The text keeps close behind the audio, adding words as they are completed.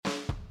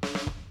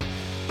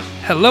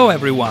Hello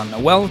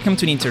everyone, welcome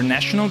to the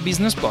International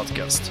Business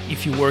Podcast.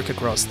 If you work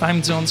across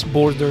time zones,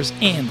 borders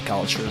and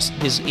cultures,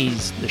 this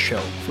is the show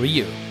for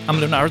you. I'm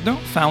Leonardo,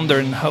 founder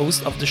and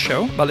host of the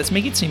show, but let's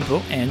make it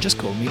simple and just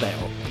call me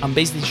Leo. I'm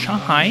based in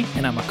Shanghai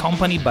and I'm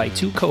accompanied by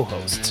two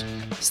co-hosts,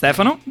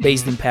 Stefano,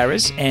 based in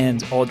Paris,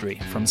 and Audrey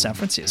from San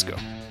Francisco.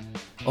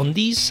 On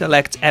these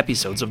select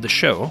episodes of the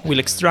show, we'll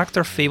extract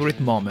our favorite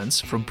moments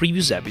from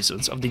previous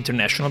episodes of the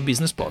International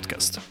Business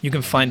Podcast. You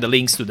can find the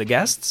links to the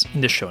guests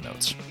in the show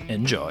notes.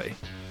 Enjoy!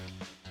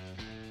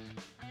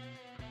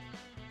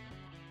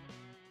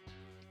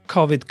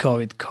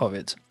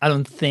 COVID. I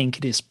don't think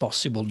it is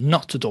possible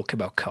not to talk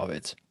about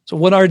COVID. So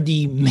what are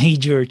the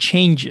major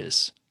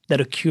changes that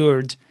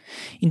occurred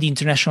in the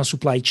international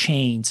supply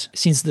chains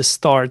since the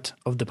start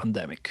of the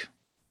pandemic?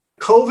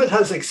 COVID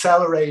has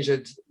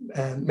accelerated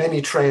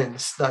many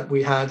trends that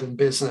we had in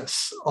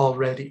business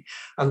already.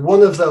 And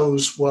one of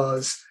those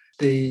was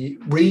the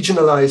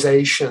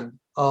regionalization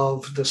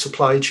of the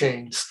supply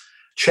chains,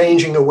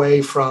 changing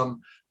away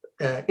from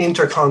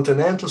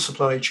intercontinental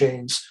supply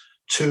chains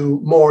to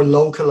more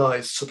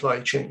localized supply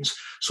chains.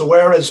 So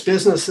whereas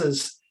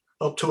businesses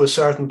up to a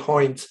certain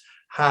point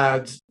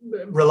had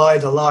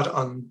relied a lot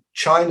on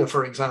China,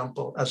 for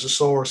example, as a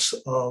source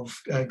of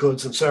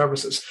goods and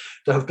services,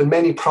 there have been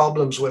many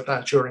problems with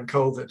that during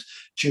COVID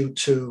due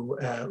to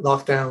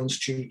lockdowns,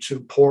 due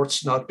to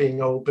ports not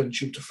being open,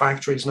 due to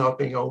factories not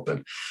being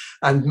open.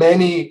 And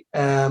many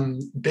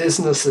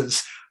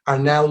businesses are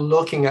now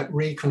looking at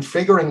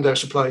reconfiguring their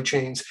supply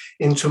chains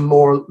into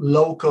more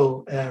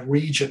local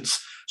regions.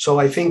 So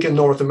I think in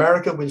North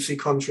America, we'll see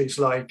countries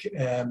like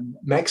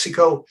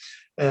Mexico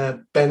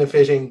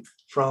benefiting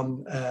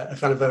from a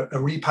kind of a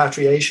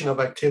repatriation of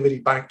activity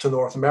back to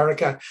North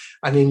America.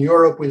 And in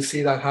Europe, we'll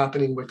see that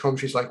happening with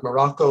countries like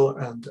Morocco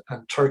and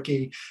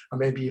Turkey, and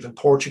maybe even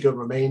Portugal,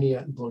 Romania,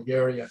 and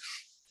Bulgaria.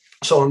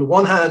 So on the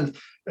one hand,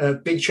 a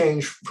big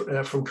change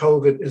from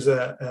COVID is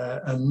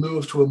a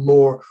move to a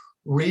more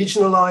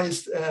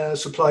regionalized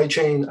supply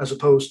chain as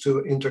opposed to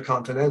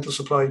intercontinental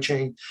supply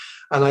chain.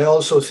 And I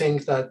also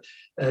think that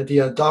the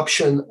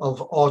adoption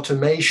of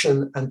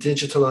automation and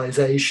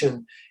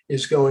digitalization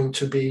is going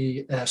to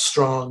be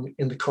strong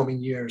in the coming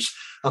years.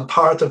 And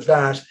part of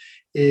that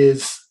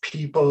is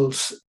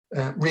people's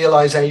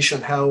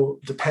realization how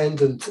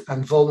dependent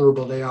and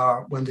vulnerable they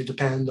are when they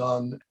depend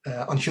on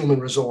human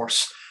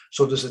resource.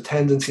 So there's a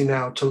tendency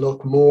now to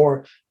look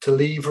more to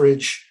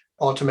leverage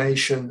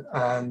automation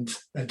and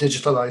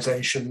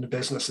digitalization in the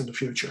business in the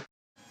future.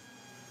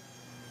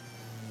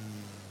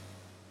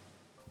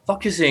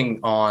 Focusing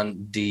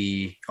on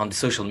the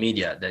social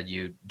media that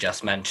you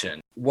just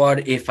mentioned,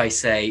 what if I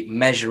say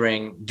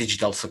measuring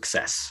digital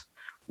success?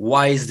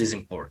 Why is this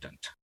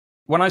important?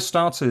 When I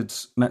started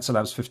Metsä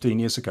Labs 15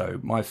 years ago,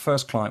 my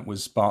first client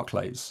was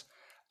Barclays,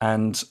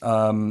 and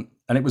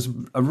it was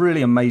a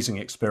really amazing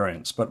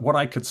experience. But what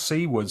I could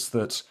see was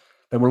that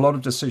there were a lot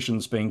of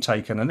decisions being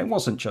taken, and it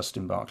wasn't just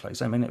in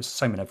Barclays. I mean, it was the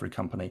same in every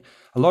company.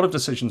 A lot of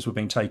decisions were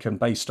being taken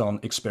based on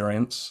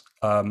experience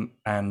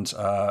and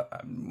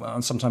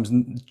sometimes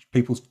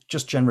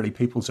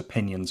people's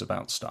opinions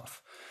about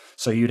stuff.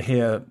 So you'd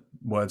hear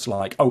words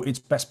like, "Oh, it's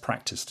best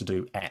practice to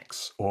do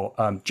X," or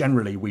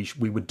 "Generally,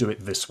 we would do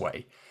it this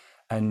way."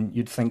 And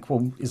you'd think,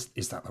 well,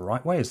 is that the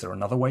right way? Is there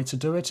another way to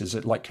do it? Is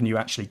it like, can you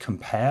actually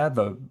compare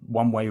the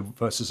one way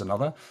versus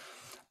another?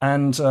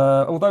 And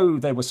although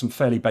there were some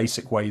fairly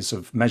basic ways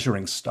of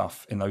measuring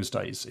stuff in those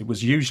days, it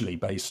was usually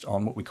based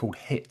on what we called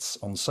hits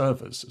on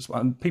servers.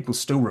 And people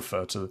still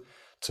refer to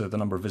the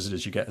number of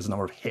visitors you get as a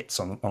number of hits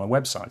on a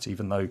website,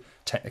 even though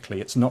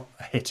technically it's not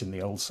a hit in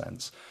the old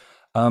sense.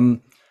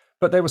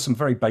 But there were some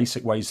very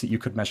basic ways that you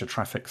could measure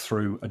traffic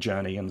through a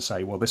journey and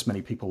say, well, this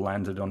many people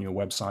landed on your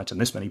website and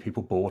this many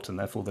people bought, and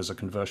therefore there's a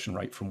conversion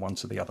rate from one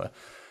to the other.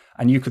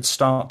 And you could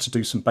start to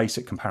do some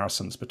basic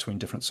comparisons between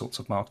different sorts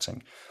of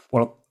marketing.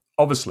 Well,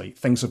 obviously,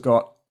 things have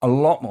got a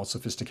lot more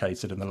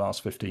sophisticated in the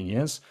last 15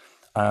 years,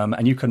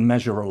 and you can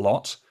measure a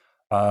lot.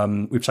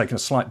 We've taken a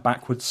slight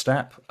backward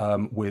step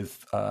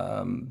with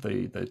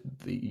the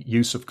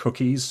use of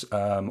cookies,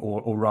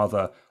 or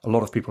rather, a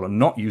lot of people are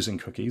not using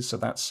cookies, so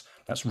that's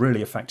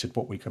really affected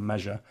what we can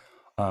measure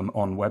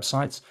on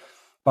websites.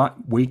 But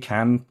we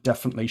can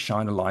definitely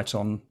shine a light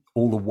on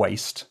all the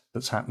waste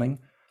that's happening,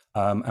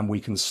 and we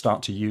can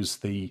start to use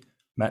the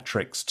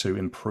metrics to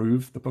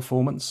improve the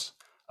performance.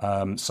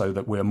 So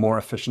that we're more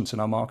efficient in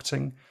our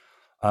marketing,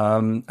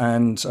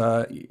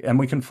 and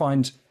we can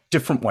find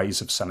different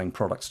ways of selling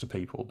products to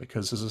people.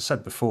 Because, as I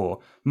said before,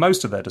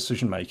 most of their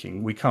decision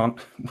making we can't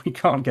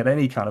get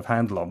any kind of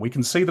handle on. We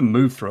can see them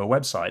move through a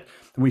website,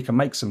 and we can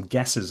make some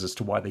guesses as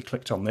to why they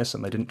clicked on this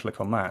and they didn't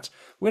click on that.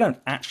 We don't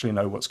actually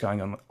know what's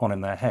going on in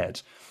their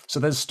head.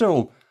 So there's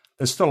still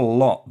a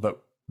lot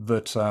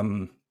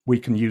that we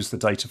can use the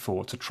data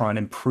for to try and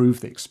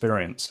improve the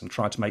experience and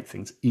try to make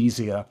things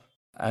easier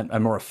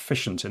and more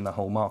efficient in the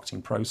whole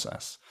marketing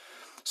process.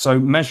 So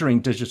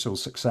measuring digital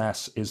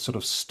success is sort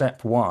of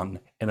step one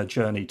in a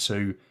journey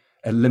to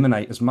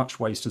eliminate as much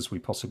waste as we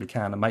possibly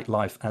can and make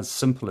life as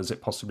simple as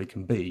it possibly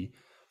can be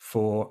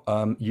for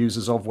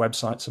users of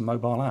websites and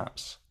mobile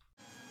apps.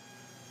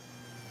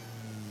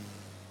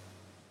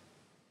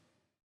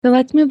 So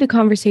let's move the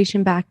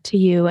conversation back to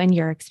you and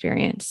your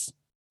experience.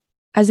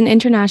 As an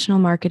international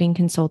marketing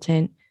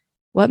consultant,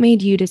 what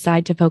made you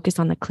decide to focus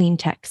on the clean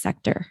tech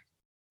sector?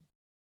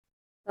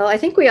 Well, I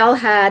think we all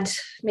had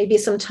maybe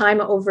some time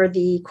over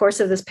the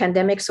course of this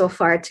pandemic so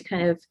far to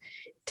kind of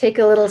take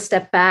a little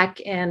step back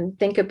and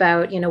think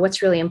about,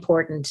 what's really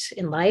important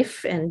in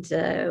life and,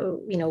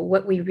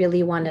 what we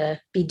really want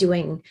to be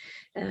doing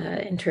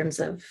in terms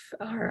of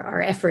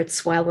our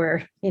efforts while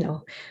we're,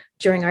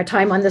 during our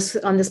time on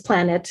this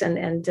planet.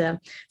 And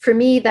for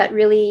me, that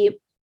really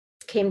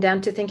came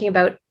down to thinking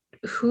about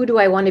who do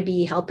I want to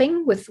be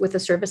helping with the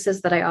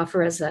services that I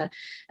offer as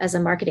a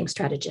marketing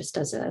strategist,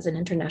 as an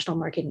international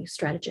marketing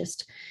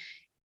strategist.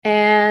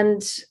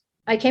 And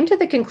I came to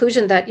the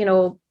conclusion that,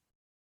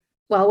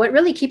 what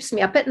really keeps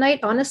me up at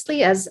night,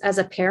 honestly, as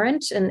a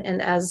parent and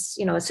as,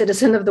 a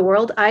citizen of the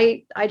world,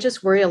 I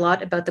just worry a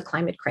lot about the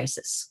climate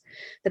crisis.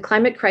 The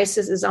climate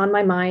crisis is on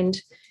my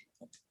mind.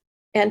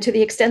 And to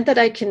the extent that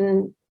I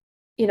can,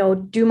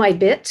 do my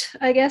bit,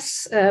 I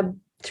guess,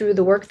 through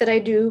the work that I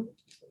do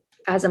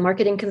as a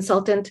marketing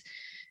consultant,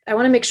 I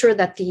want to make sure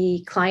that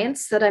the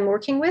clients that I'm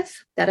working with,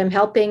 that I'm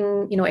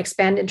helping,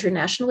 expand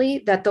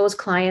internationally, that those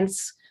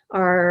clients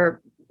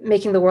are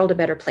making the world a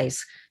better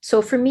place.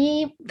 So for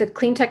me, the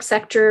clean tech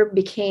sector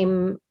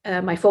became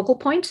my focal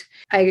point.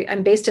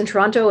 I'm based in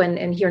Toronto,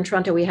 and here in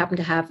Toronto, we happen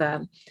to have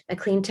a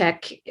clean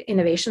tech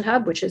innovation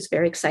hub, which is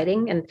very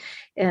exciting.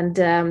 And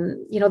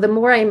the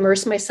more I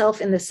immerse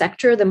myself in the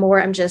sector, the more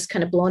I'm just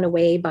kind of blown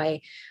away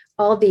by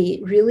all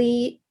the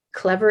really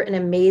clever and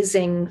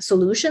amazing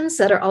solutions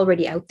that are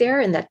already out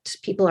there and that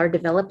people are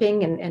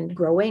developing and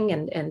growing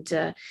and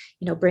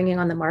bringing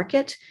on the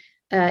market.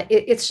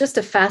 It's just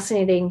a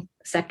fascinating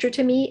sector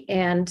to me,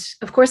 and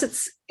of course,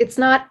 it's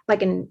not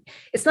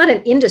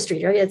an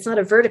industry, right? It's not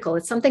a vertical.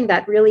 It's something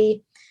that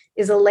really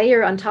is a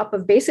layer on top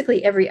of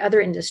basically every other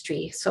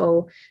industry.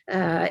 So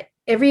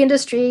every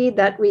industry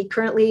that we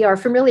currently are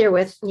familiar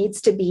with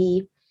needs to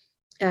be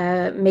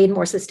made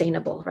more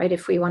sustainable, right?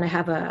 If we want to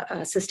have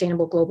a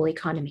sustainable global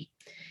economy.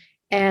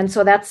 And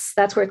so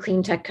that's where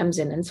clean tech comes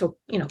in. And so,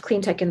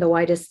 clean tech in the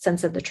widest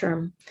sense of the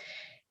term.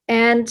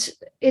 And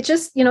it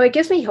just, it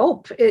gives me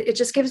hope. It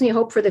just gives me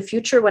hope for the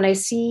future when I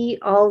see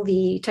all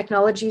the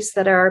technologies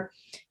that are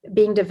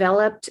being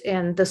developed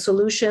and the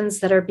solutions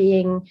that are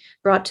being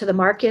brought to the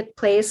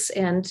marketplace.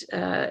 And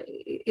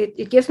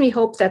it gives me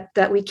hope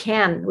that we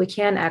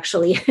can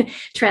actually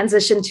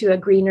transition to a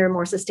greener,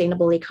 more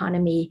sustainable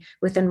economy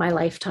within my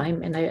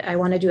lifetime. And I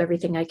want to do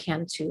everything I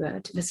can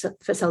to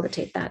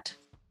facilitate that.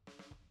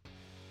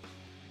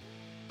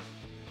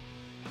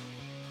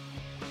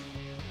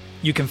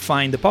 You can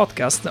find the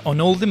podcast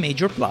on all the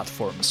major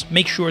platforms.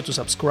 Make sure to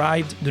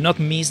subscribe, do not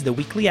miss the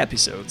weekly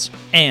episodes.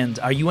 And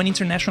are you an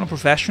international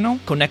professional?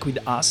 Connect with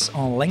us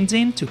on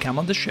LinkedIn to come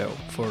on the show.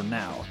 For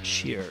now,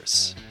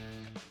 cheers.